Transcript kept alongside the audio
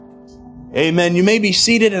Amen. You may be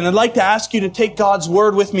seated, and I'd like to ask you to take God's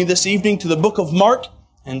Word with me this evening to the book of Mark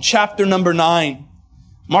and chapter number 9.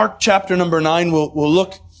 Mark chapter number 9,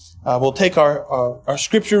 we'll take our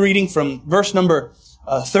scripture reading from verse number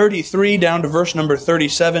 33 down to verse number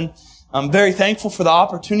 37. I'm very thankful for the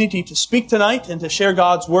opportunity to speak tonight and to share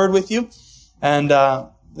God's Word with you. And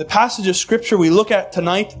the passage of scripture we look at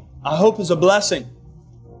tonight, I hope, is a blessing.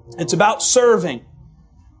 It's about serving.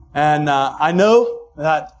 And I know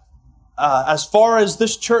that as far as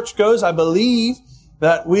this church goes, I believe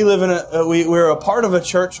that we live in we're a part of a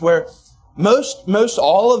church where most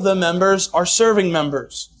all of the members are serving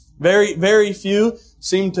members. Very, very few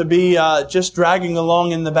seem to be just dragging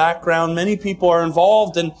along in the background. Many people are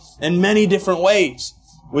involved in many different ways.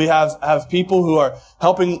 We have people who are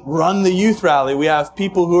helping run the youth rally. We have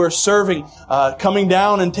people who are serving, coming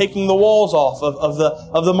down and taking the walls off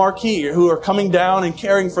of the marquee, who are coming down and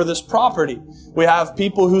caring for this property. We have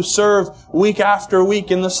people who serve week after week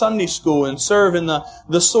in the Sunday school and serve in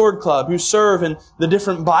the Sword Club, who serve in the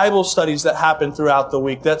different Bible studies that happen throughout the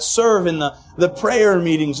week, that serve in the prayer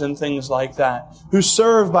meetings and things like that, who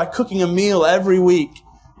serve by cooking a meal every week.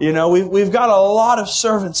 You know, we've got a lot of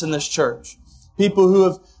servants in this church.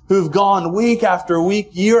 People who've gone week after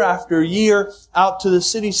week, year after year, out to the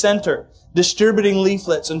city center, distributing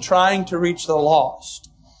leaflets and trying to reach the lost.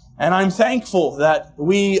 And I'm thankful that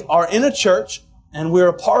we are in a church and we're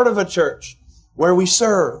a part of a church where we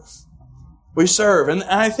serve. We serve. And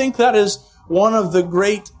I think that is one of the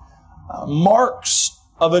great marks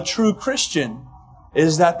of a true Christian,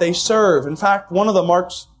 is that they serve. In fact, one of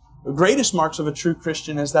the greatest marks of a true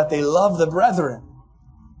Christian is that they love the brethren.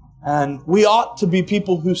 And we ought to be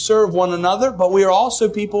people who serve one another, but we are also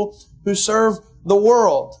people who serve the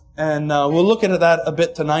world. And we'll look at that a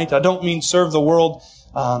bit tonight. I don't mean serve the world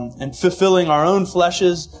and fulfilling our own flesh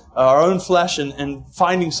and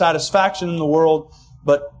finding satisfaction in the world,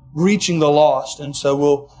 but reaching the lost. And so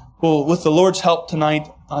we'll with the Lord's help tonight,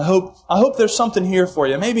 I hope there's something here for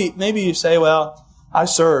you. Maybe you say, well, I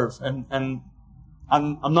serve and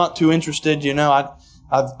I'm not too interested. You know,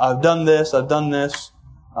 I've done this.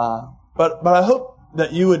 But I hope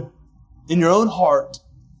that you would, in your own heart,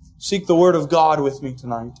 seek the Word of God with me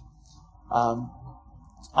tonight.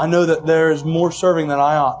 I know that there is more serving than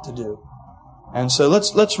I ought to do. And so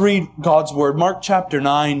let's read God's Word. Mark chapter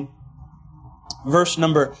 9, verse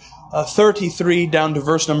number 33 down to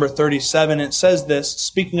verse number 37. It says this,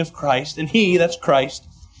 speaking of Christ, and He, that's Christ,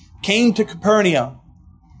 came to Capernaum.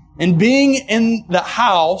 And being in the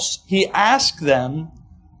house, He asked them,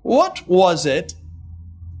 what was it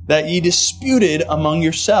that ye disputed among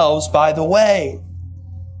yourselves by the way?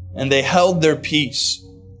 And they held their peace,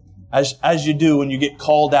 as you do when you get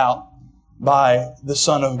called out by the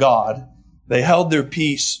Son of God. They held their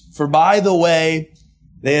peace, for by the way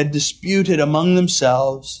they had disputed among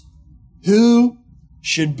themselves who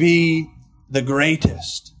should be the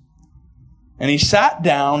greatest. And He sat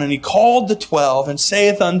down, and He called the 12, and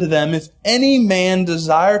saith unto them, if any man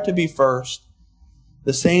desire to be first,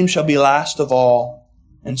 the same shall be last of all,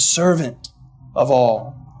 and servant of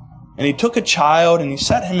all. And He took a child, and He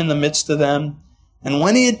set him in the midst of them. And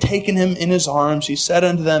when He had taken him in His arms, He said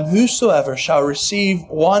unto them, whosoever shall receive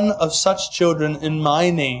one of such children in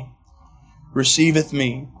my name receiveth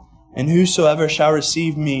me. And whosoever shall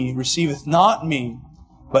receive me receiveth not me,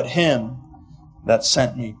 but Him that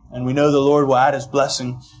sent me. And we know the Lord will add His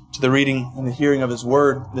blessing to the reading and the hearing of His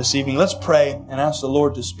Word this evening. Let's pray and ask the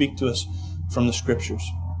Lord to speak to us from the Scriptures.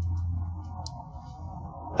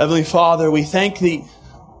 Heavenly Father, we thank Thee.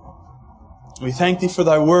 We thank Thee for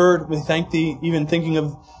Thy Word. We thank Thee, even thinking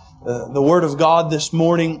of the Word of God this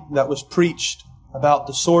morning that was preached about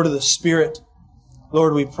the sword of the Spirit.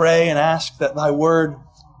 Lord, we pray and ask that Thy Word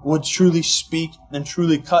would truly speak and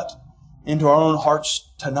truly cut into our own hearts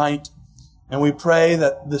tonight. And we pray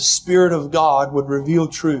that the Spirit of God would reveal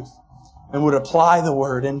truth and would apply the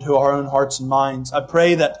Word into our own hearts and minds. I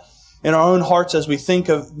pray that in our own hearts, as we think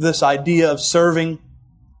of this idea of serving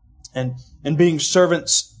and being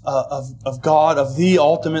servants of God, of Thee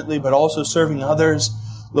ultimately, but also serving others,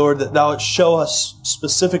 Lord, that Thou would show us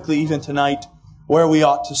specifically even tonight where we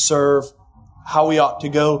ought to serve, how we ought to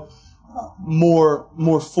go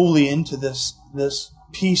more fully into this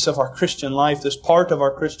piece of our Christian life, this part of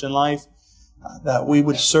our Christian life, that we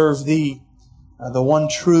would serve Thee, the one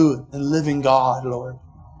true and living God, Lord.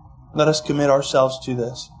 Let us commit ourselves to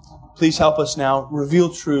this. Please help us now. Reveal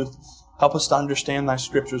truth. Help us to understand Thy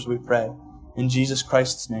Scriptures, we pray. In Jesus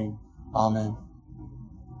Christ's name, amen.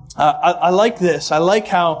 I like this. I like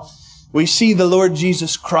how we see the Lord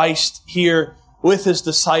Jesus Christ here with His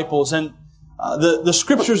disciples. And The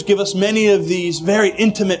scriptures give us many of these very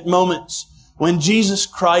intimate moments when Jesus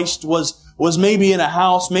Christ was maybe in a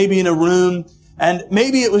house, maybe in a room, and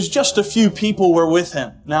maybe it was just a few people were with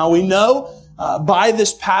him. Now we know by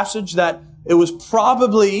this passage that it was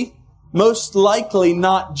probably most likely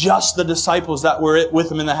not just the disciples that were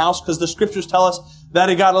with him in the house, because the scriptures tell us that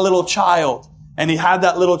he got a little child and he had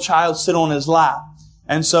that little child sit on his lap.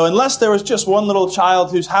 And so unless there was just one little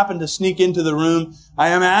child who's happened to sneak into the room,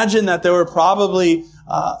 I imagine that there was probably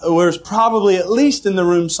at least in the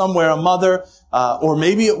room somewhere a mother, or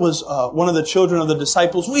maybe it was one of the children of the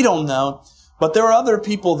disciples. We don't know. But there were other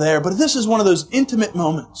people there. But this is one of those intimate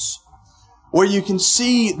moments where you can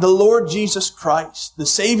see the Lord Jesus Christ, the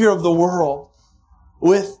Savior of the world,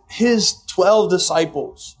 with his 12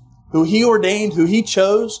 disciples, who he ordained, who he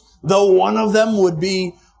chose, though one of them would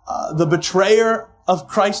be the betrayer of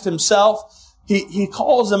Christ himself. He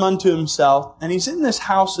calls them unto himself, and he's in this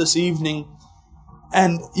house this evening,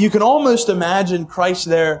 and you can almost imagine Christ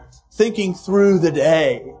there thinking through the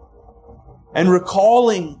day and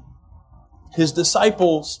recalling his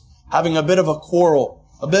disciples having a bit of a quarrel,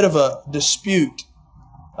 a bit of a dispute,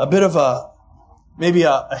 a bit of maybe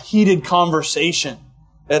a heated conversation.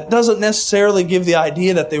 It doesn't necessarily give the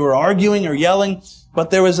idea that they were arguing or yelling,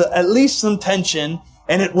 but there was at least some tension,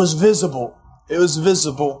 and it was visible. It was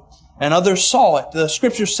visible, and others saw it. The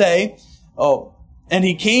scriptures say, and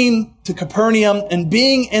he came to Capernaum, and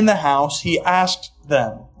being in the house, he asked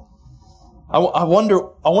them. I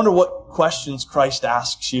wonder what questions Christ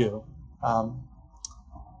asks you.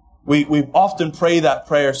 We often pray that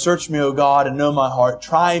prayer, search me, O God, and know my heart.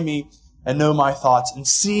 Try me and know my thoughts, and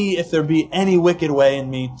see if there be any wicked way in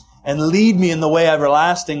me, and lead me in the way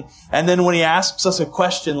everlasting. And then when he asks us a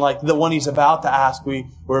question like the one he's about to ask,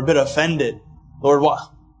 we're a bit offended. Lord,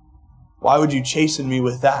 why would you chasten me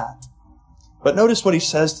with that? But notice what he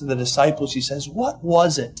says to the disciples. He says, what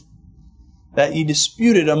was it that ye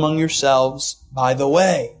disputed among yourselves by the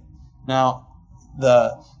way? Now,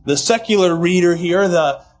 the secular reader here,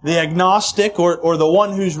 the agnostic, or the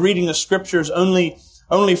one who's reading the scriptures only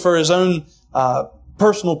for his own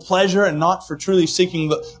personal pleasure and not for truly seeking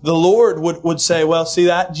the Lord would say, well, see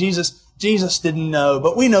that? Jesus didn't know,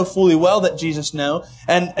 but we know fully well that Jesus knew,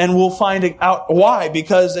 and we'll find out why,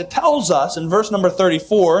 because it tells us in verse number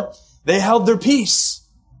 34, they held their peace.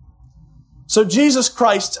 So Jesus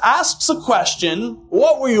Christ asks a question,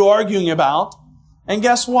 what were you arguing about? And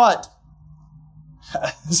guess what?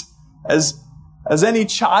 As any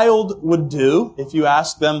child would do, if you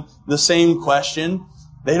ask them the same question,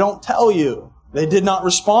 they don't tell you. They did not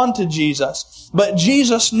respond to Jesus. But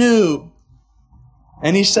Jesus knew.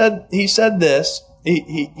 And he said this.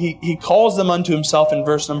 He calls them unto himself in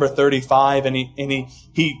verse number 35, and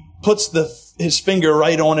he puts his finger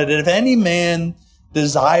right on it. And if any man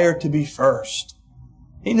desire to be first,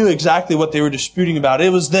 he knew exactly what they were disputing about.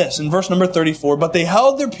 It was this in verse number 34. But they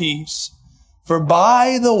held their peace, for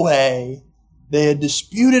by the way they had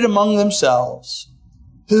disputed among themselves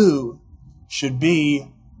who should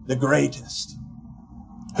be the greatest.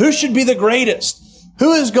 Who should be the greatest?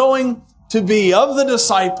 Who is going to be, of the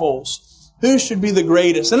disciples, who should be the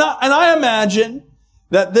greatest? And I imagine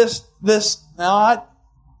that now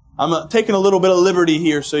I'm taking a little bit of liberty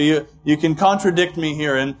here, so you can contradict me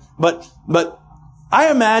here. But I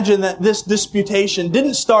imagine that this disputation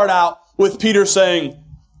didn't start out with Peter saying,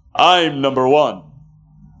 I'm number one.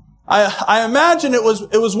 I imagine it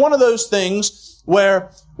was one of those things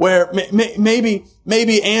where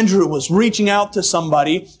maybe Andrew was reaching out to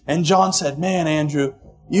somebody, and John said, man, Andrew,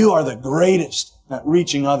 you are the greatest at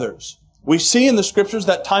reaching others. We see in the scriptures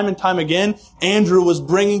that time and time again, Andrew was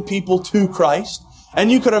bringing people to Christ. And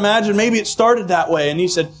you could imagine maybe it started that way. And he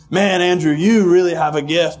said, man, Andrew, you really have a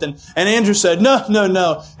gift. And Andrew said,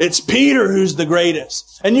 no, it's Peter who's the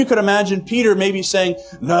greatest. And you could imagine Peter maybe saying,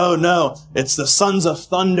 no, it's the sons of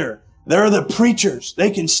thunder. They're the preachers. They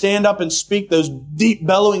can stand up and speak those deep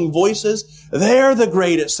bellowing voices. They're the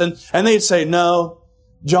greatest. And they'd say, no,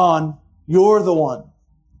 John, you're the one,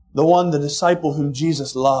 the disciple whom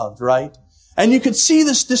Jesus loved, right? And you could see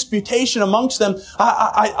this disputation amongst them.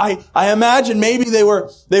 I imagine maybe they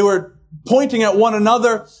were pointing at one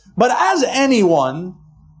another. But as anyone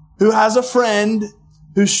who has a friend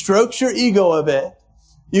who strokes your ego a bit,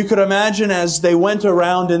 you could imagine as they went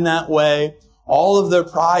around in that way, all of their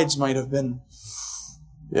prides might have been,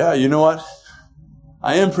 yeah, you know what?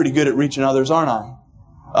 I am pretty good at reaching others, aren't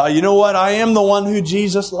I? You know what? I am the one who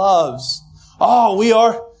Jesus loves. Oh, we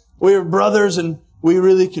are brothers, and we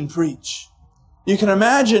really can preach. You can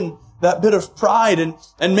imagine that bit of pride,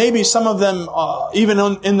 and maybe some of them, even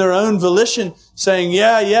in their own volition, saying,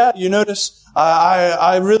 yeah, you notice,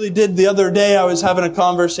 I really did the other day, I was having a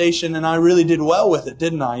conversation and I really did well with it,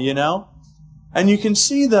 didn't I, And you can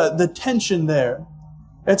see the tension there.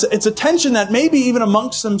 It's a tension that maybe even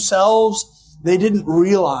amongst themselves, they didn't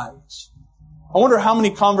realize. I wonder how many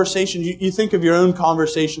conversations, you think of your own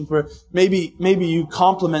conversations where maybe you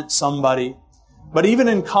compliment somebody, but even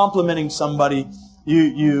in complimenting somebody,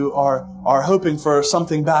 you are hoping for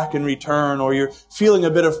something back in return, or you're feeling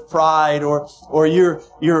a bit of pride, or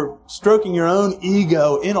you're stroking your own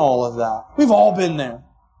ego in all of that. We've all been there.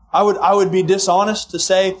 I would be dishonest to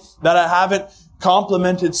say that I haven't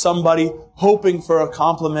complimented somebody hoping for a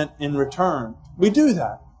compliment in return. We do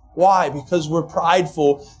that. Why? Because we're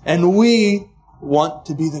prideful and we want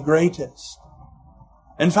to be the greatest.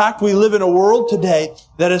 In fact, we live in a world today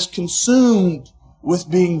that is consumed with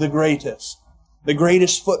being the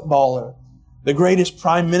greatest footballer, the greatest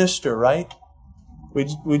prime minister, right?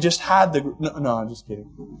 We just had no, I'm just kidding.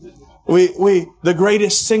 The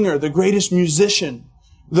greatest singer, the greatest musician,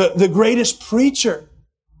 the greatest preacher.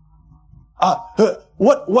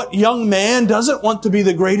 What young man doesn't want to be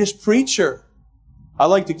the greatest preacher? I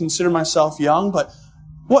like to consider myself young, but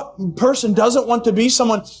what person doesn't want to be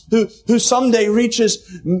someone who someday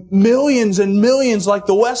reaches millions and millions like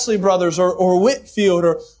the Wesley brothers or Whitfield,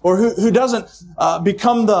 or who doesn't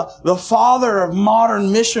become the father of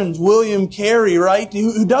modern missions, William Carey, right?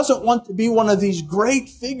 Who doesn't want to be one of these great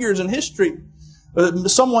figures in history?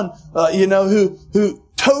 Someone, who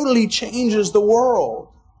totally changes the world.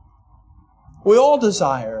 We all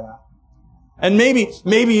desire that. And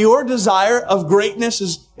maybe your desire of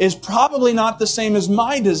greatness is probably not the same as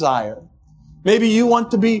my desire. Maybe you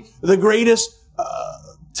want to be the greatest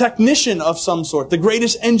technician of some sort, the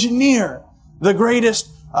greatest engineer, the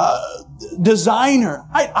greatest designer.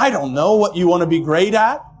 I don't know what you want to be great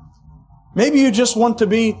at. Maybe you just want to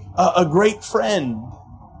be a great friend.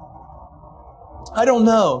 I don't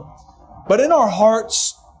know. But in our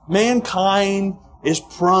hearts, mankind is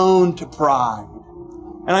prone to pride.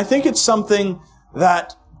 And I think it's something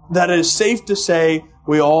that is safe to say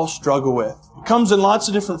we all struggle with. It comes in lots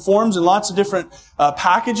of different forms, in lots of different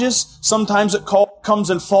packages. Sometimes it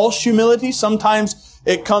comes in false humility. Sometimes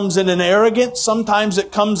it comes in an arrogance. Sometimes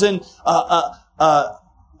it comes in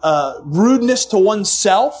rudeness to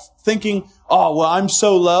oneself, thinking, oh, well, I'm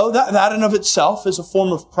so low. That in of itself is a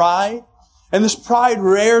form of pride. And this pride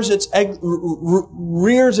rears its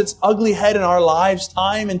ugly head in our lives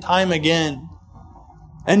time and time again.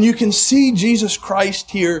 And you can see Jesus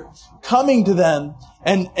Christ here coming to them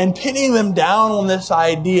and pinning them down on this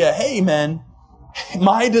idea. Hey, man,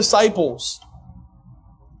 my disciples,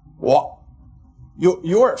 what?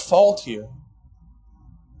 You're at fault here.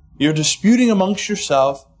 You're disputing amongst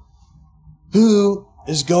yourself who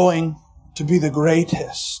is going to be the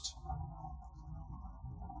greatest.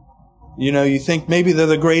 You think maybe they're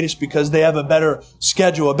the greatest because they have a better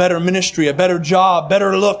schedule, a better ministry, a better job,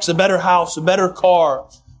 better looks, a better house, a better car.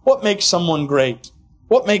 What makes someone great?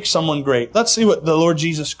 What makes someone great? Let's see what the Lord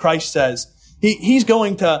Jesus Christ says. He's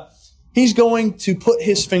going to put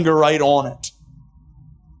His finger right on it.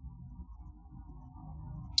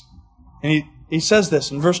 And he says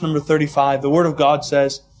this in verse number 35. The Word of God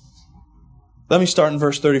says, let me start in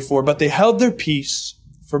verse 34. But they held their peace,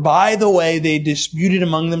 for by the way they disputed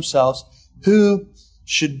among themselves who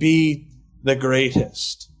should be the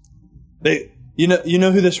greatest. You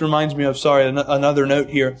know who this reminds me of? Sorry, another note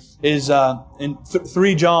here is in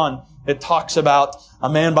 3 John. It talks about a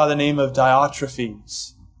man by the name of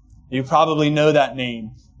Diotrephes. You probably know that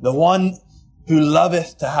name. The one who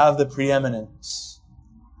loveth to have the preeminence.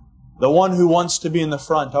 The one who wants to be in the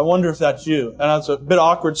front. I wonder if that's you. And it's a bit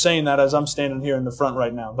awkward saying that as I'm standing here in the front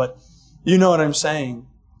right now, but you know what I'm saying.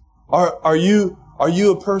 Are you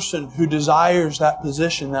a person who desires that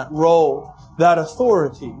position, that role, that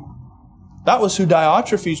authority? That was who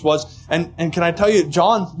Diotrephes was. And can I tell you,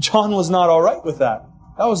 John was not all right with that.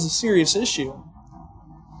 That was a serious issue.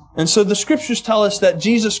 And so the scriptures tell us that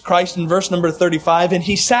Jesus Christ in verse number 35, and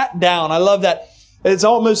He sat down. I love that. It's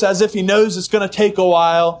almost as if He knows it's going to take a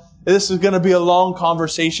while. This is going to be a long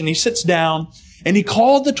conversation. He sits down and He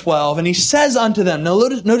called the 12 and He says unto them, now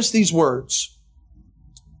notice these words.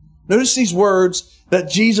 Notice these words that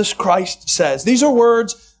Jesus Christ says. These are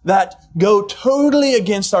words that go totally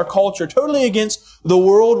against our culture, totally against the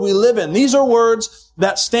world we live in. These are words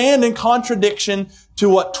that stand in contradiction to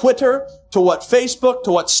what Twitter, to what Facebook,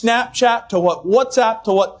 to what Snapchat, to what WhatsApp,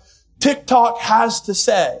 to what TikTok has to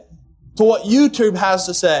say, to what YouTube has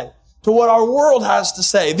to say, to what our world has to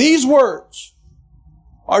say. These words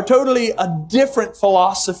are totally a different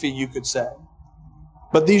philosophy, you could say.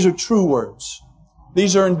 But these are true words.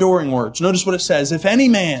 These are enduring words. Notice what it says. If any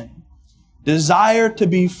man desire to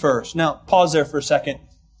be first. Now, pause there for a second.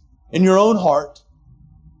 In your own heart,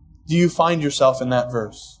 do you find yourself in that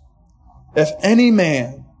verse? If any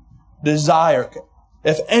man desire,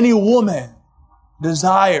 if any woman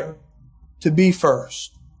desire to be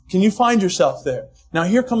first, can you find yourself there? Now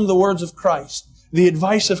here come the words of Christ, the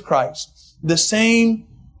advice of Christ. The same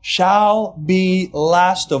shall be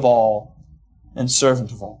last of all and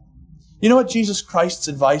servant of all. You know what Jesus Christ's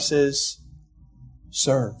advice is?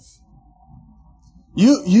 Serve.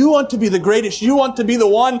 You want to be the greatest. You want to be the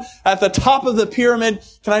one at the top of the pyramid.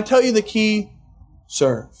 Can I tell you the key?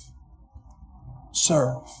 Serve.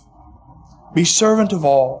 Serve. Be servant of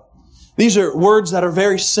all. These are words that are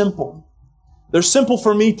very simple. They're simple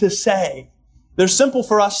for me to say. They're simple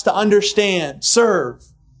for us to understand. Serve.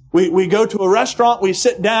 We go to a restaurant, we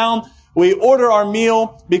sit down, we order our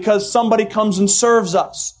meal because somebody comes and serves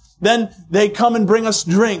us. Then they come and bring us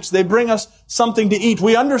drinks. They bring us something to eat.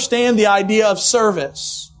 We understand the idea of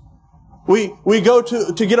service. We go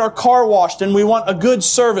to get our car washed and we want a good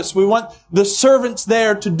service. We want the servants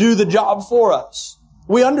there to do the job for us.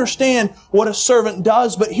 We understand what a servant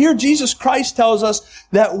does, but here Jesus Christ tells us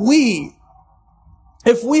that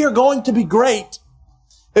if we are going to be great,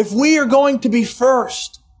 if we are going to be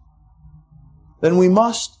first, then we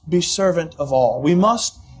must be servant of all. We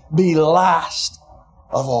must be last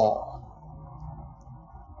of all.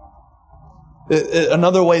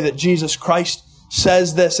 Another way that Jesus Christ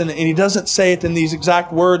says this, and he doesn't say it in these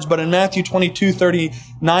exact words, but in Matthew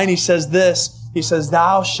 22:39 he says this. He says,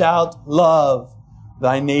 "Thou shalt love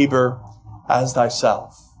thy neighbor as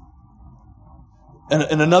thyself."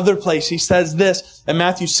 In another place he says this, in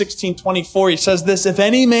Matthew 16:24 he says this, "If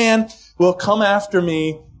any man will come after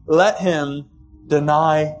me, let him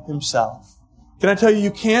deny himself." Can I tell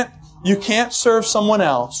you, you can't serve someone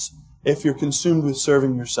else if you're consumed with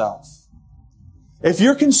serving yourself. If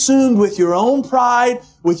you're consumed with your own pride,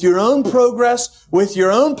 with your own progress, with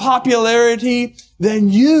your own popularity, then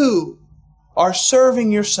you are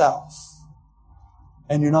serving yourself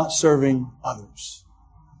and you're not serving others.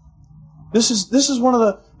 This is one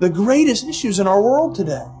of the greatest issues in our world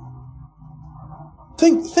today.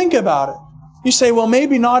 Think about it. You say, well,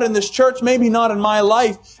 maybe not in this church, maybe not in my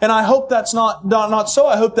life. And I hope that's not so.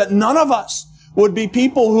 I hope that none of us would be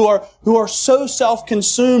people who are so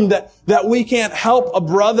self-consumed that we can't help a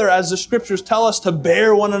brother, as the Scriptures tell us, to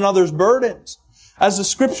bear one another's burdens. As the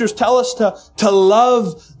Scriptures tell us to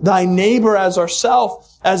love thy neighbor as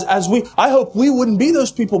ourselves. I hope we wouldn't be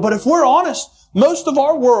those people. But if we're honest, most of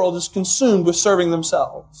our world is consumed with serving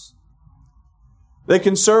themselves.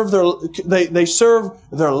 They serve their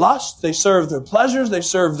lust, they serve their pleasures, they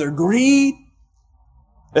serve their greed.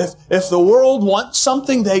 If the world wants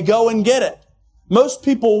something, they go and get it. Most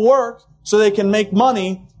people work so they can make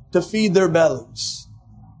money to feed their bellies.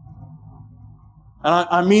 And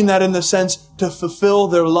I mean that in the sense to fulfill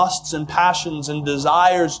their lusts and passions and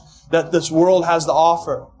desires that this world has to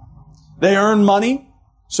offer. They earn money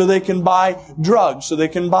so they can buy drugs, so they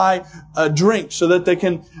can buy a drink, so that they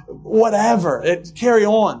can, whatever, carry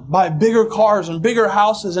on, buy bigger cars and bigger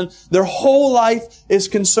houses, and their whole life is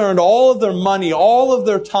concerned, all of their money, all of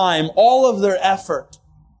their time, all of their effort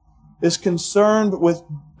is concerned with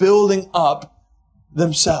building up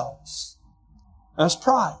themselves. That's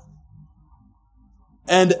pride.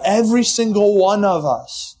 And every single one of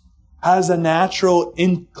us has a natural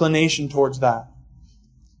inclination towards that.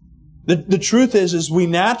 The truth is we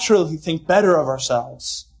naturally think better of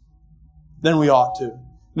ourselves than we ought to.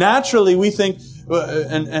 Naturally, we think,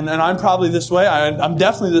 and I'm probably this way, I'm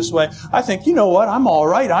definitely this way, I think, you know what, I'm all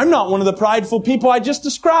right. I'm not one of the prideful people I just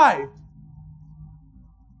described.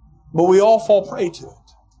 But we all fall prey to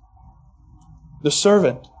it. The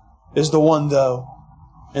servant is the one, though,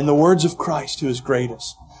 in the words of Christ, who is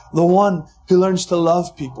greatest. The one who learns to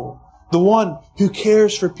love people. The one who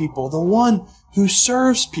cares for people. The one who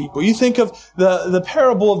serves people. You think of the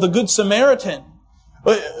parable of the Good Samaritan.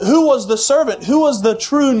 Who was the servant? Who was the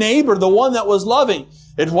true neighbor? The one that was loving?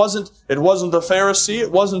 It wasn't the Pharisee.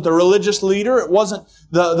 It wasn't the religious leader. It wasn't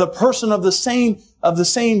the person of the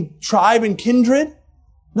same tribe and kindred.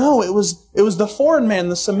 No, it was the foreign man,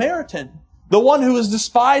 the Samaritan. The one who was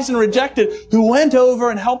despised and rejected, who went over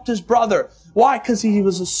and helped his brother. Why? Because he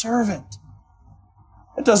was a servant.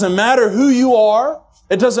 It doesn't matter who you are.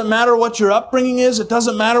 It doesn't matter what your upbringing is. It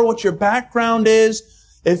doesn't matter what your background is.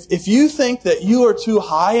 If you think that you are too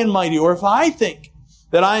high and mighty, or if I think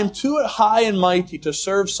that I am too high and mighty to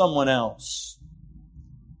serve someone else,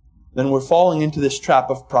 then we're falling into this trap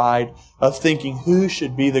of pride, of thinking who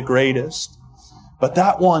should be the greatest. But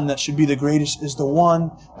that one that should be the greatest is the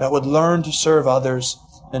one that would learn to serve others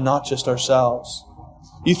and not just ourselves.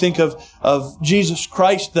 You think of Jesus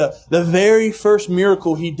Christ, the very first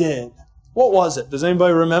miracle He did. What was it? Does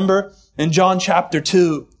anybody remember? In John chapter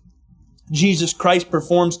 2, Jesus Christ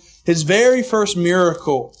performs His very first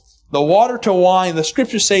miracle, the water to wine. The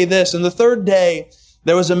scriptures say this, "And the third day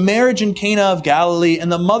there was a marriage in Cana of Galilee,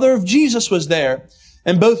 and the mother of Jesus was there.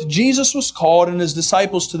 And both Jesus was called and His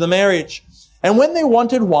disciples to the marriage. And when they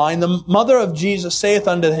wanted wine, the mother of Jesus saith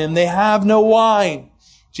unto Him, They have no wine.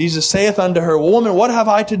 Jesus saith unto her, Woman, what have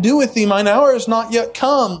I to do with thee? Mine hour is not yet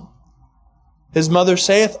come. His mother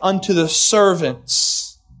saith unto the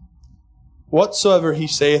servants, Whatsoever He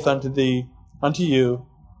saith unto you,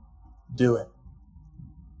 do it."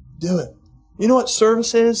 Do it. You know what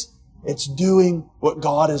service is? It's doing what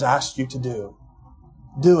God has asked you to do.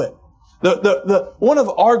 Do it. One of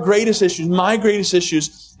our greatest issues, my greatest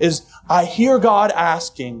issues, is I hear God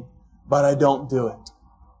asking, but I don't do it.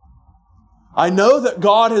 I know that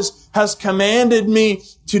God has commanded me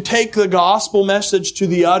to take the gospel message to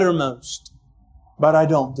the uttermost, but I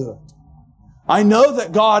don't do it. I know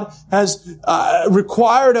that God has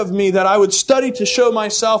required of me that I would study to show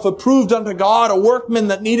myself approved unto God, a workman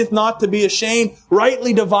that needeth not to be ashamed,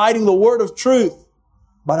 rightly dividing the word of truth,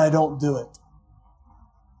 but I don't do it.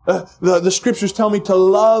 The scriptures tell me to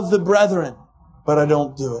love the brethren, but I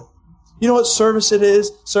don't do it. You know what service it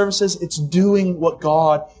is? Service is, it's doing what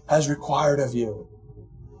God has required of you.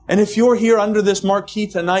 And if you're here under this marquee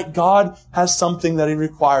tonight, God has something that He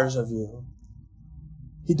requires of you.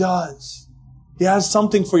 He does. He has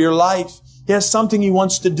something for your life. He has something He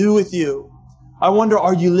wants to do with you. I wonder,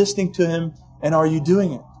 are you listening to Him and are you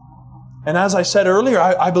doing it? And as I said earlier,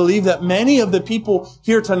 I believe that many of the people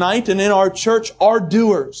here tonight and in our church are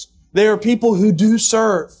doers. They are people who do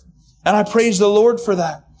serve. And I praise the Lord for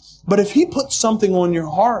that. But if He puts something on your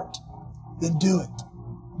heart, then do it.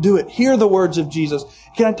 Do it. Hear the words of Jesus.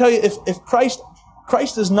 Can I tell you, if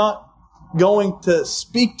Christ is not going to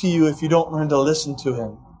speak to you if you don't learn to listen to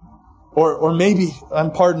Him. Or maybe,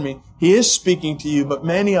 pardon me, He is speaking to you, but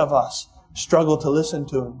many of us struggle to listen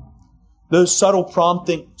to Him. Those subtle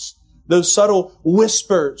promptings, those subtle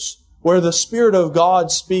whispers where the Spirit of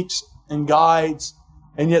God speaks and guides,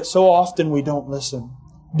 and yet so often we don't listen.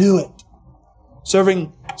 Do it.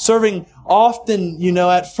 Serving often,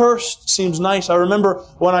 at first seems nice. I remember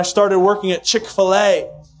when I started working at Chick-fil-A,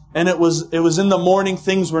 and it was in the morning,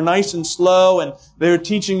 things were nice and slow, and they were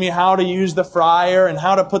teaching me how to use the fryer and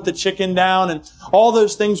how to put the chicken down, and all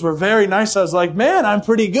those things were very nice. I was like, man, I'm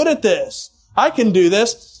pretty good at this. I can do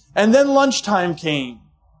this. And then lunchtime came,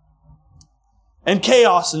 and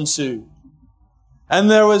chaos ensued.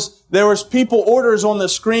 And there was people orders on the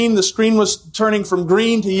screen. The screen was turning from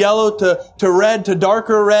green to yellow to red to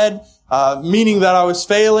darker red, meaning that I was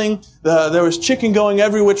failing. There was chicken going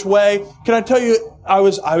every which way. Can I tell you, I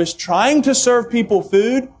was trying to serve people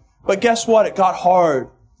food, but guess what? It got hard.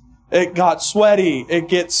 It got sweaty. It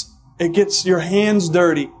gets your hands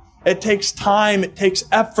dirty. It takes time. It takes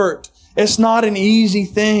effort. It's not an easy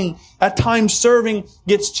thing. At times serving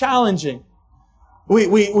gets challenging.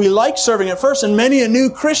 We like serving at first, and many new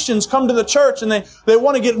Christians come to the church and they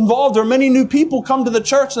want to get involved, or many new people come to the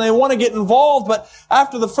church and they want to get involved, but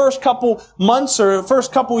after the first couple months or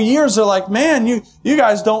first couple years, they're like, man, you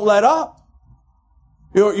guys don't let up.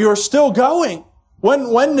 You're still going.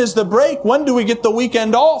 When is the break? When do we get the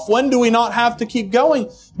weekend off? When do we not have to keep going?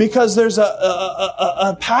 Because there's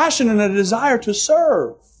a passion and a desire to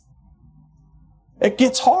serve. It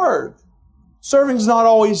gets hard. Serving's not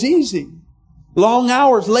always easy. Long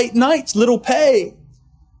hours, late nights, little pay.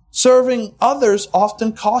 Serving others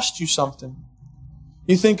often costs you something.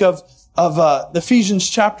 You think of Ephesians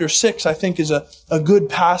chapter 6, I think is a good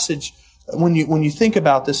passage when you think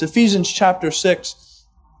about this. Ephesians chapter 6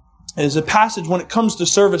 is a passage when it comes to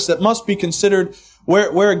service that must be considered.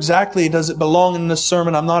 Where exactly does it belong in this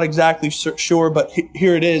sermon? I'm not exactly sure, but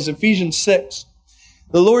here it is. Ephesians 6.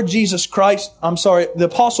 The Lord Jesus Christ, the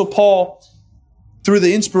Apostle Paul, through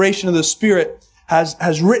the inspiration of the Spirit,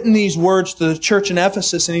 has written these words to the church in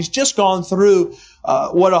Ephesus, and he's just gone through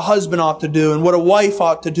what a husband ought to do and what a wife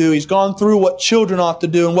ought to do. He's gone through what children ought to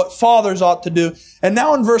do and what fathers ought to do. And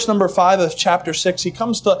now in verse number 5 of chapter 6, he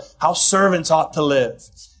comes to how servants ought to live.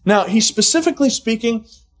 Now, he's specifically speaking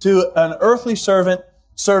to an earthly servant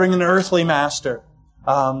serving an earthly master,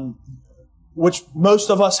 which most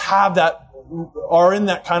of us are in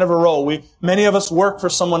that kind of a role. Many of us work for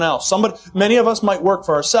someone else. Many of us might work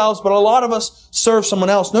for ourselves, but a lot of us serve someone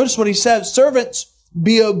else. Notice what he says, servants,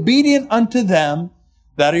 be obedient unto them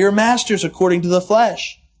that are your masters according to the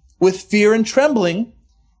flesh, with fear and trembling,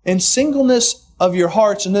 and singleness of your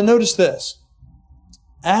hearts. And then notice this,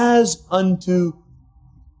 as unto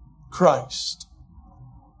Christ.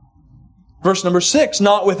 Verse number 6,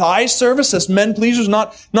 not with eye service as men pleasers,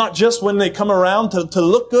 not just when they come around to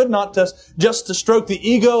look good, not just to stroke the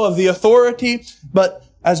ego of the authority, but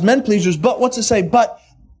as men pleasers. But what's it say? But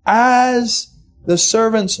as the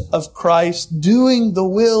servants of Christ, doing the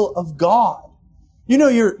will of God. You know,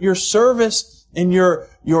 your service in your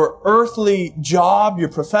earthly job, your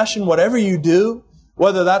profession, whatever you do,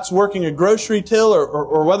 whether that's working a grocery till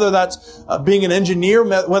or whether that's being an engineer,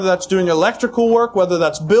 whether that's doing electrical work, whether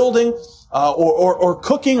that's building or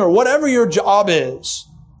cooking or whatever your job is,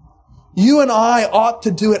 you and I ought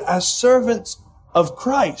to do it as servants of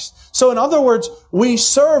Christ. So in other words, we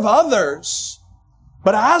serve others,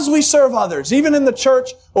 but as we serve others, even in the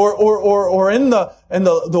church or in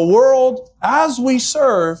the world, as we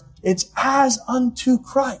serve, it's as unto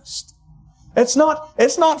Christ. It's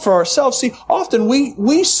not for ourselves. See, often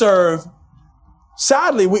we serve,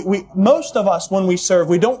 sadly, we most of us, when we serve,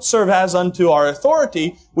 we don't serve as unto our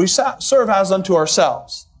authority, we serve as unto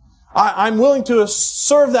ourselves. I'm willing to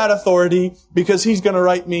serve that authority because he's going to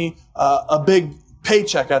write me a big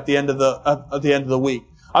paycheck at the end of the week.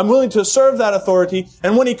 I'm willing to serve that authority,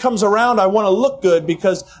 and when he comes around, I want to look good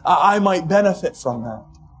because I might benefit from that.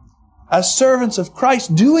 As servants of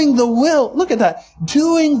Christ, doing the will, look at that,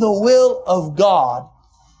 doing the will of God.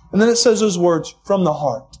 And then it says those words, from the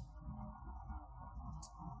heart.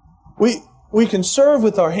 We can serve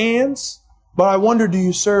with our hands, but I wonder, do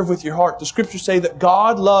you serve with your heart? The scriptures say that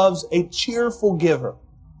God loves a cheerful giver.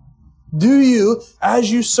 Do you,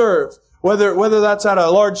 as you serve, whether that's at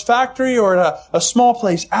a large factory or at a small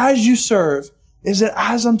place, as you serve, is it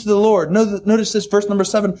as unto the Lord? Notice this, verse number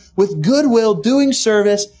 7, with goodwill doing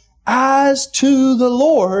service as to the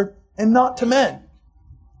Lord and not to men.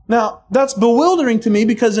 Now, that's bewildering to me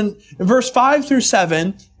because in verse 5 through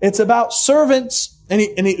 7, it's about servants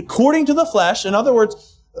and according to the flesh. In other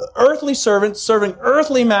words, earthly servants serving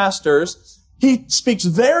earthly masters. He speaks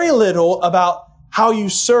very little about how you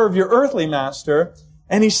serve your earthly master.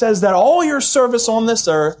 And he says that all your service on this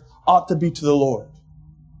earth ought to be to the Lord.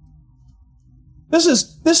 This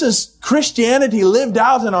is Christianity lived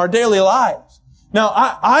out in our daily lives. Now,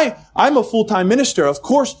 I'm a full-time minister. Of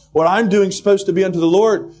course, what I'm doing is supposed to be unto the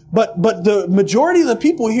Lord. But the majority of the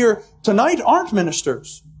people here tonight aren't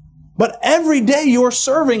ministers. But every day you're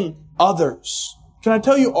serving others. Can I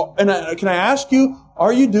tell you, and can I ask you,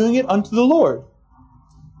 are you doing it unto the Lord?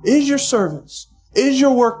 Is your service, is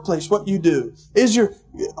your workplace what you do? Is your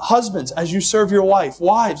husbands as you serve your wife,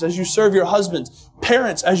 wives as you serve your husbands,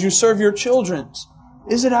 parents as you serve your children?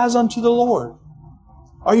 Is it as unto the Lord?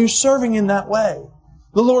 Are you serving in that way?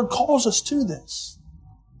 The Lord calls us to this.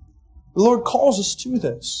 The Lord calls us to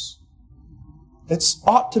this. It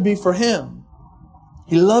ought to be for Him.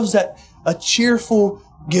 He loves a cheerful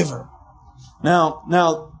giver.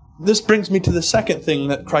 Now, this brings me to the second thing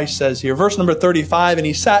that Christ says here. Verse number 35, and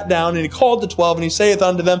He sat down and He called the 12 and He saith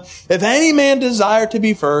unto them, if any man desire to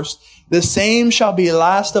be first, the same shall be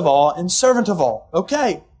last of all and servant of all.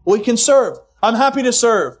 Okay, we can serve. I'm happy to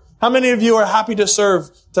serve. How many of you are happy to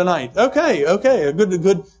serve tonight? Okay. A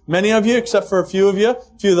good, many of you, except for a few of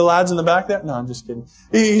the lads in the back there. No, I'm just kidding.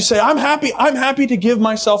 You say, I'm happy to give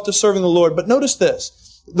myself to serving the Lord. But notice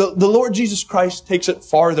this. The Lord Jesus Christ takes it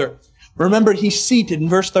farther. Remember, He's seated in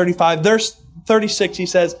verse 35. Verse 36, He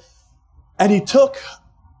says, and He took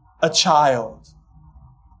a child,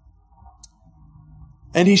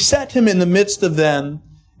 and He set him in the midst of them.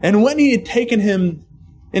 And when He had taken him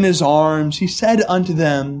in His arms, He said unto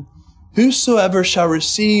them, whosoever shall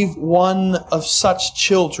receive one of such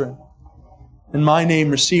children in my name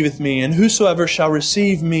receiveth me, and whosoever shall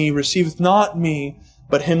receive me receiveth not me,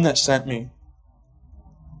 but Him that sent me.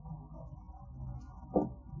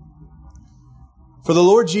 For the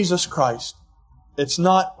Lord Jesus Christ, it's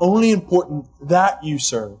not only important that you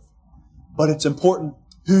serve, but it's important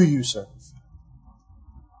who you serve.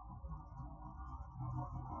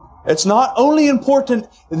 It's not only important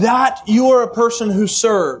that you are a person who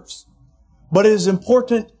serves, but it is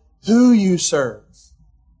important who you serve.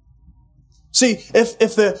 See, if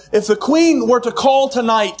the Queen were to call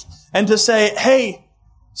tonight and to say, hey,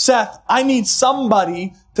 Seth, I need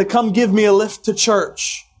somebody to come give me a lift to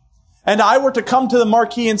church. And I were to come to the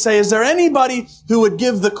marquee and say, is there anybody who would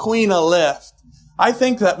give the Queen a lift? I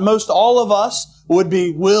think that most all of us would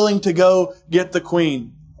be willing to go get the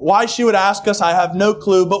Queen. Why she would ask us, I have no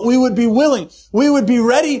clue, but we would be willing. We would be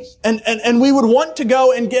ready and we would want to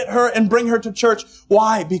go and get her and bring her to church.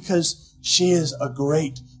 Why? Because she is a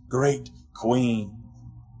great, great Queen.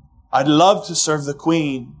 I'd love to serve the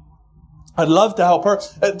Queen. I'd love to help her.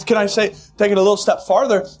 Can I say, take it a little step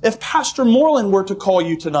farther, if Pastor Moreland were to call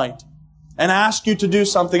you tonight and ask you to do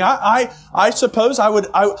something, I suppose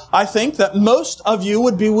I think that most of you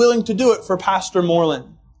would be willing to do it for Pastor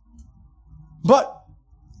Moreland. But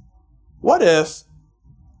what if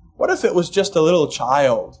it was just a little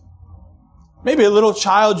child? Maybe a little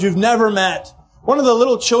child you've never met. One of the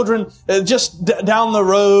little children just down the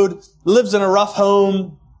road, lives in a rough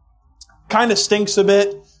home, kind of stinks a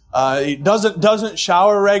bit. He doesn't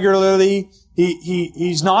shower regularly.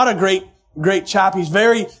 He's not a great chap. He's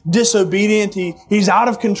very disobedient. He's out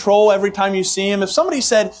of control every time you see him. If somebody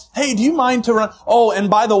said, "Hey, do you mind to run?" Oh, and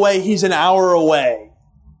by the way, he's an hour away.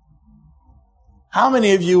 How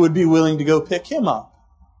many of you would be willing to go pick him up?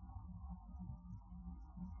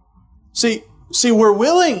 See, we're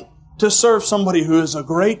willing to serve somebody who is a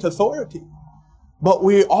great authority, but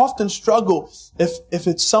we often struggle if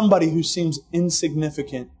it's somebody who seems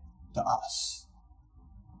insignificant to us.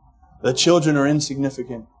 The children are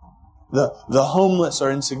insignificant. The homeless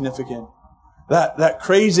are insignificant. That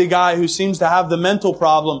crazy guy who seems to have the mental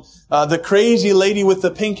problem, the crazy lady with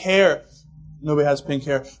the pink hair, nobody has pink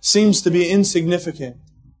hair, seems to be insignificant.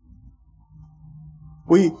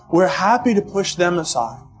 We're happy to push them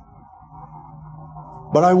aside.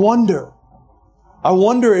 But I wonder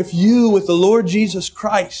if you, with the Lord Jesus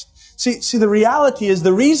Christ, see, the reality is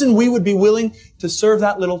the reason we would be willing to serve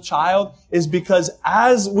that little child is because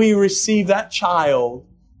as we receive that child,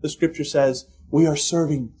 the Scripture says, we are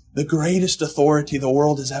serving the greatest authority the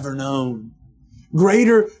world has ever known.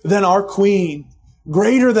 Greater than our queen.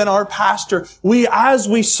 Greater than our pastor. As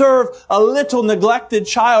we serve a little neglected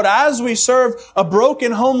child, as we serve a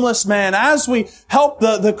broken homeless man, as we help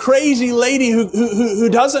the crazy lady who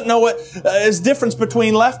doesn't know what is difference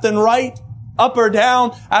between left and right, up or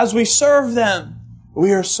down, as we serve them,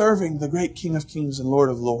 we are serving the great King of Kings and Lord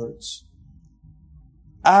of Lords.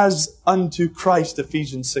 As unto Christ,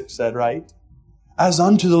 Ephesians 6 said, right? As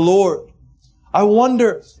unto the Lord. I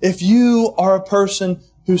wonder if you are a person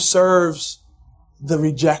who serves the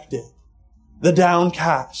rejected, the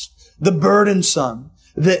downcast, the burdensome,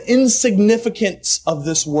 the insignificance of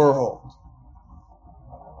this world.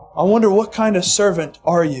 I wonder what kind of servant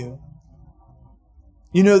are you?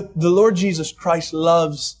 You know, the Lord Jesus Christ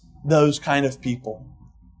loves those kind of people.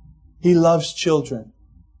 He loves children.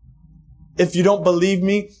 If you don't believe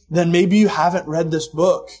me, then maybe you haven't read this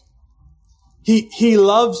book. He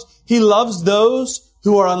loves those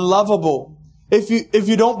who are unlovable. If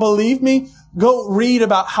you don't believe me, go read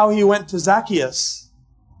about how he went to Zacchaeus,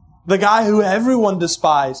 the guy who everyone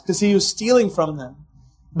despised because he was stealing from them.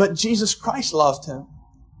 But Jesus Christ loved him.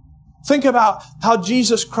 Think about how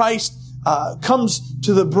Jesus Christ comes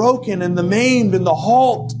to the broken and the maimed and the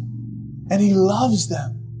halt, and he loves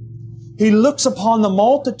them. He looks upon the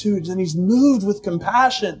multitudes and he's moved with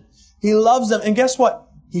compassion. He loves them. And guess what?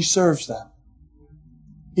 He serves them.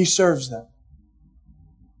 He serves them.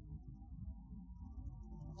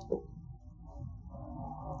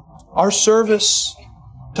 Our service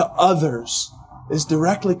to others is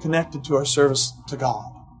directly connected to our service to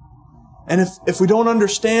God. And if we don't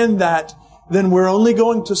understand that, then we're only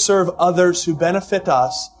going to serve others who benefit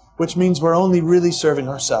us, which means we're only really serving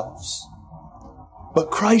ourselves. But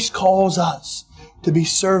Christ calls us to be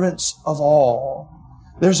servants of all.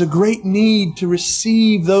 There's a great need to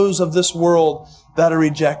receive those of this world that are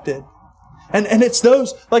rejected. And it's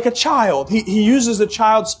those, like a child. He uses a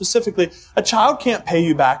child specifically. A child can't pay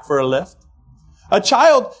you back for a lift. A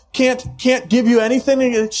child can't give you anything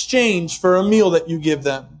in exchange for a meal that you give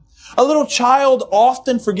them. A little child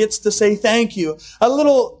often forgets to say thank you. A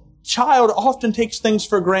little child often takes things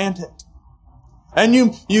for granted. And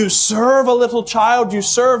you serve a little child, you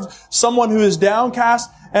serve someone who is downcast,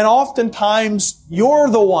 and oftentimes you're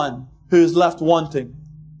the one who is left wanting.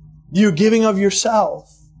 You giving of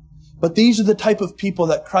yourself. But these are the type of people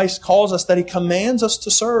that Christ calls us, that He commands us to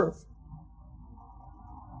serve.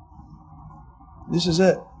 This is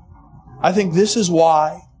it. I think this is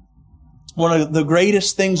why one of the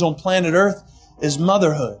greatest things on planet Earth is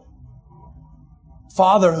motherhood.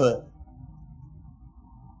 Fatherhood.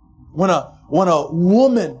 When a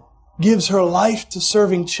woman gives her life to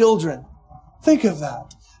serving children, think of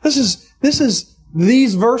that. This is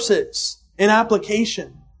these verses in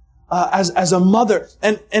application. As a mother.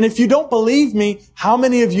 And if you don't believe me, how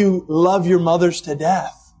many of you love your mothers to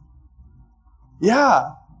death?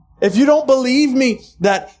 Yeah. If you don't believe me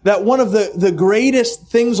that one of the greatest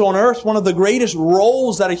things on earth, one of the greatest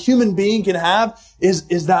roles that a human being can have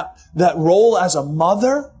is that role as a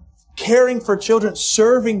mother, caring for children,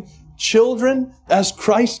 serving children as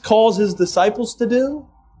Christ calls His disciples to do,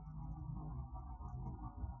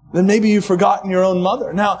 then maybe you've forgotten your own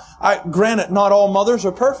mother. Now, granted, not all mothers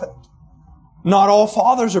are perfect. Not all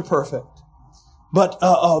fathers are perfect. But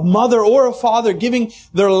a mother or a father giving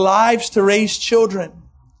their lives to raise children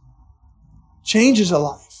changes a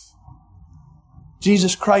life.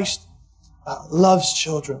 Jesus Christ loves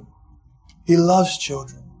children. He loves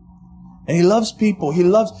children. And He loves people.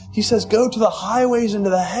 He says, go to the highways and to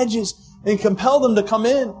the hedges and compel them to come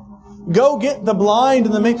in. Go get the blind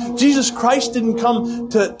and the maimed. Jesus Christ didn't come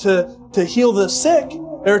to heal the sick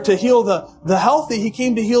or to heal the healthy. He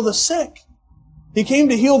came to heal the sick. He came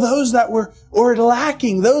to heal those that were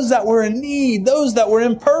lacking, those that were in need, those that were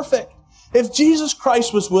imperfect. If Jesus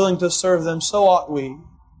Christ was willing to serve them, so ought we.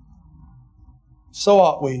 So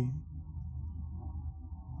ought we.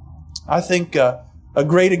 I think a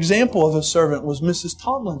great example of a servant was Mrs.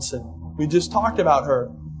 Tomlinson. We just talked about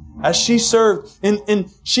her. As she served,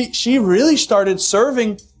 and she really started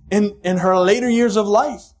serving in her later years of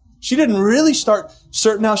life. She didn't really start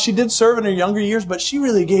serving. Now, she did serve in her younger years, but she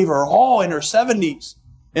really gave her all in her 70s,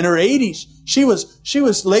 in her 80s. She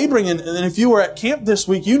was laboring, and if you were at camp this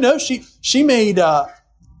week, you know she made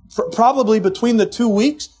probably between the 2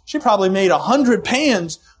 weeks, she probably made 100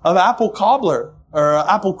 pans of apple cobbler or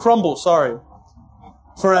apple crumble,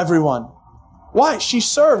 for everyone. Why? She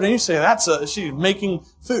served, and you say she's making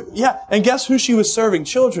food. Yeah, and guess who she was serving?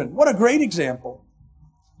 Children. What a great example.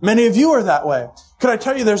 Many of you are that way. Could I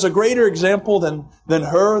tell you there's a greater example than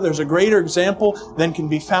her? There's a greater example than can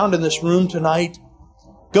be found in this room tonight.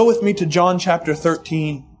 Go with me to John chapter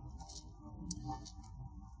 13.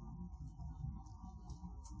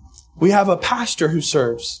 We have a pastor who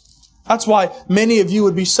serves. That's why many of you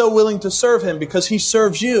would be so willing to serve him, because he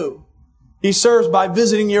serves you. He serves by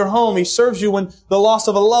visiting your home. He serves you when the loss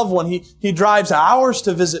of a loved one. He drives hours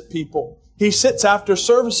to visit people. He sits after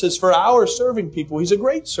services for hours serving people. He's a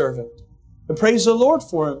great servant. And praise the Lord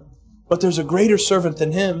for him. But there's a greater servant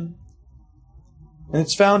than him. And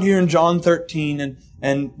it's found here in John 13.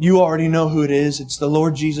 And you already know who it is. It's the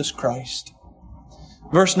Lord Jesus Christ.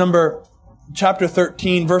 Chapter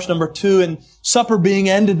 13, verse number 2. And supper being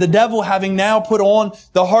ended, the devil having now put on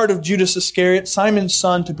the heart of Judas Iscariot, Simon's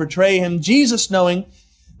son, to betray him, Jesus, knowing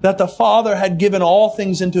that the Father had given all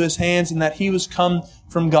things into his hands, and that he was come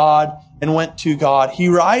from God and went to God, he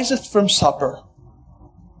riseth from supper,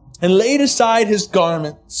 and laid aside his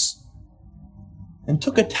garments, and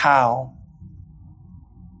took a towel,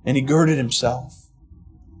 and he girded himself.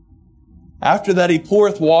 After that he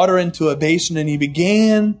poureth water into a basin, and he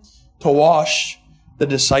began to wash the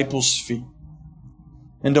disciples' feet,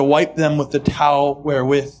 and to wipe them with the towel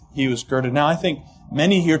wherewith he was girded. Now I think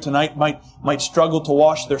many here tonight might struggle to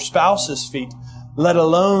wash their spouse's feet, let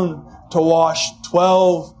alone to wash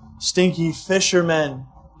 12 stinky fishermen,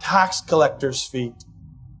 tax collectors' feet.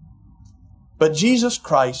 But Jesus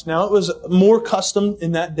Christ, now it was more custom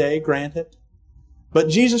in that day, granted, but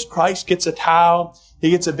Jesus Christ gets a towel, he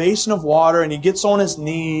gets a basin of water, and he gets on his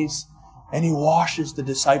knees, and he washes the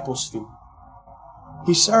disciples' feet.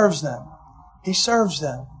 He serves them. He serves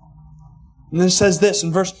them. And then it says this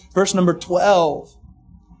in verse number 12.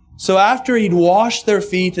 So after he'd washed their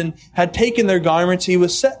feet and had taken their garments, he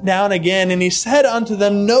was set down again, and he said unto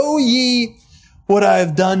them, Know ye what I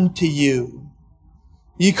have done to you?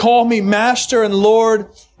 Ye call me Master and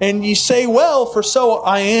Lord, and ye say, Well, for so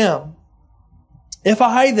I am. If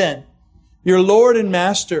I then, your Lord and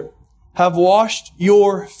Master, have washed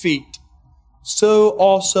your feet, so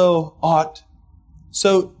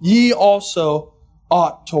ye also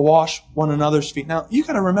ought to wash one another's feet. Now, you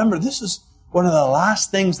got to remember, this is one of the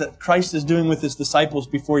last things that Christ is doing with his disciples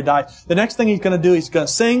before he died. The next thing he's going to do, he's going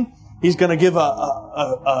to sing. He's going to give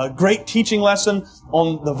a great teaching lesson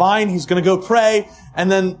on the vine. He's going to go pray,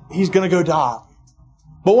 and then he's going to go die.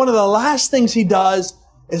 But one of the last things he does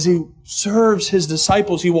is he serves his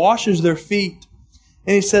disciples. He washes their feet.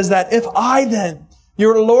 And he says that if I then,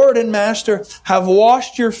 your Lord and Master, have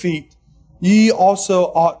washed your feet, ye also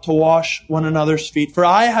ought to wash one another's feet. For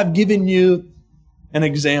I have given you an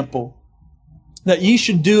example, that ye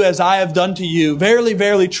should do as I have done to you. Verily,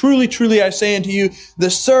 verily, truly, truly, I say unto you, the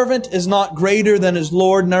servant is not greater than his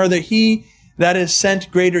Lord, neither he that is sent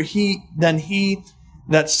greater than he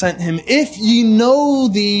that sent him. If ye know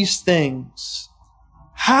these things,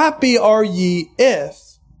 happy are ye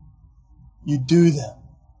if you do them.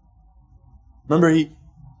 Remember,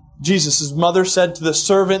 Jesus' mother said to the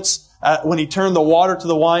servants when he turned the water to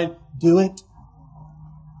the wine, do it.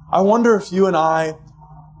 I wonder if you and I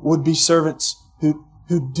would be servants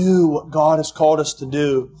who do what God has called us to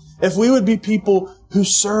do. If we would be people who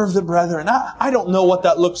serve the brethren. I don't know what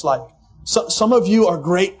that looks like. Some of you are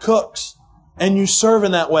great cooks, and you serve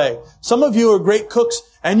in that way. Some of you are great cooks,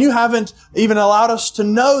 and you haven't even allowed us to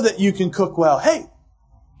know that you can cook well. Hey,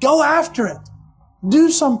 go after it. Do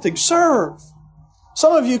something. Serve.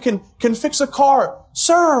 Some of you can fix a car.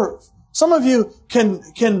 Serve. Some of you can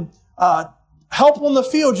help on the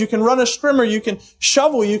field. You can run a strimmer. You can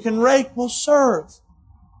shovel. You can rake. Well, serve.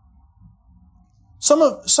 Some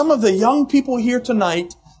of the young people here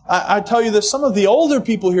tonight, I tell you this, some of the older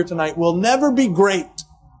people here tonight will never be great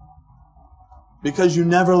because you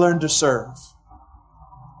never learned to serve.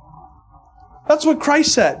 That's what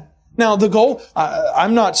Christ said. Now, the goal,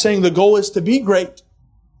 I'm not saying the goal is to be great,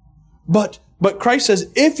 but Christ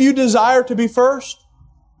says, if you desire to be first,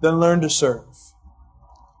 then learn to serve.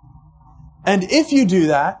 And if you do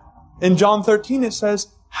that, in John 13 it says,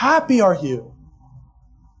 happy are you.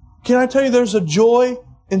 Can I tell you there's a joy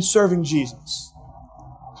in serving Jesus?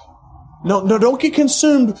 No, don't get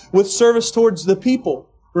consumed with service towards the people.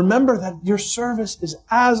 Remember that your service is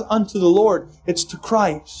as unto the Lord. It's to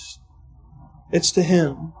Christ. It's to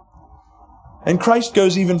Him. And Christ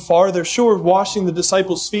goes even farther. Sure, washing the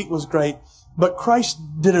disciples' feet was great, but Christ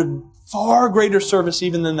did a far greater service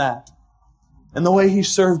even than that. And the way He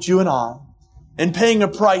served you and I, and paying a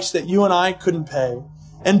price that you and I couldn't pay,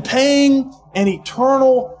 and paying an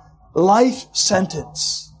eternal life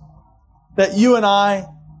sentence that you and I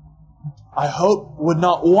hope, would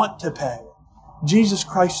not want to pay. Jesus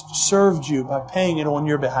Christ served you by paying it on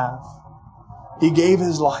your behalf. He gave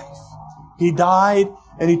His life. He died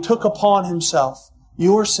and He took upon Himself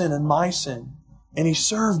your sin and my sin. And He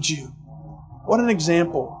served you. What an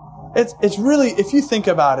example. It's really, if you think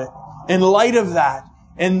about it, in light of that,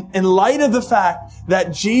 and in light of the fact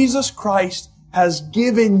that Jesus Christ has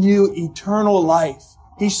given you eternal life,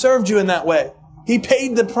 He served you in that way. He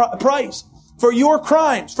paid the price for your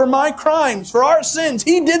crimes, for my crimes, for our sins.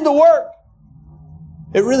 He did the work.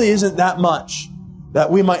 It really isn't that much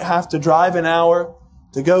that we might have to drive an hour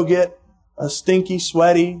to go get a stinky,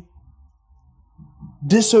 sweaty,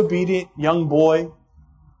 disobedient young boy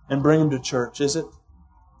and bring him to church, is it?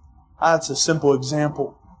 That's a simple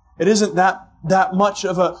example. It isn't that much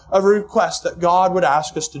of a request that God would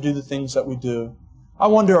ask us to do the things that we do. I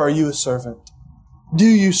wonder, are you a servant? Do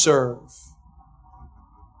you serve?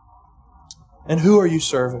 And who are you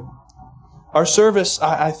serving? Our service,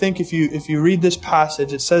 I think if you read this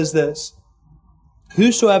passage, it says this: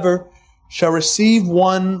 whosoever shall receive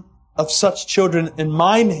one of such children in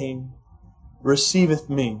my name receiveth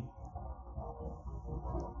me.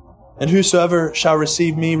 And whosoever shall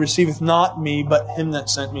receive me receiveth not me, but Him that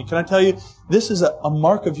sent me. Can I tell you, this is a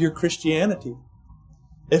mark of your Christianity.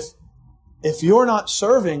 If you're not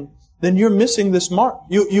serving, then you're missing this mark.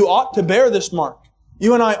 You ought to bear this mark.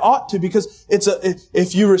 You and I ought to, because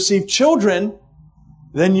if you receive children,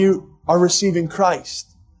 then you are receiving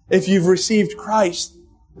Christ. If you've received Christ,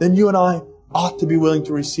 then you and I ought to be willing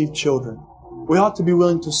to receive children. We ought to be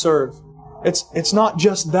willing to serve. It's not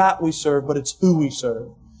just that we serve, but it's who we serve.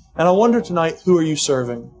 And I wonder tonight, who are you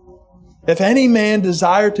serving? If any man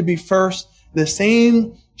desire to be first, the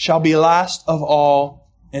same shall be last of all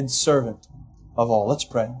and servant of all. Let's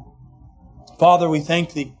pray. Father, we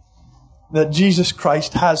thank Thee that Jesus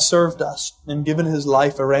Christ has served us and given His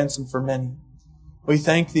life a ransom for many. We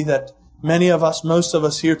thank Thee that many of us, most of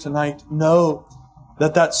us here tonight, know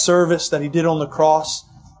that service that He did on the cross,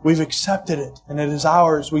 we've accepted it and it is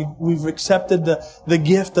ours. We've accepted the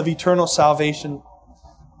gift of eternal salvation.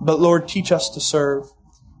 But Lord, teach us to serve.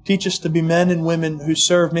 Teach us to be men and women who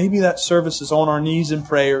serve. Maybe that service is on our knees in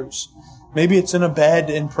prayers. Maybe it's in a bed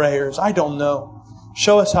in prayers. I don't know.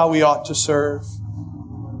 Show us how we ought to serve.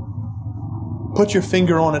 Put your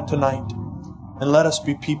finger on it tonight and let us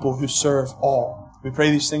be people who serve all. We pray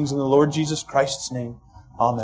these things in the Lord Jesus Christ's name.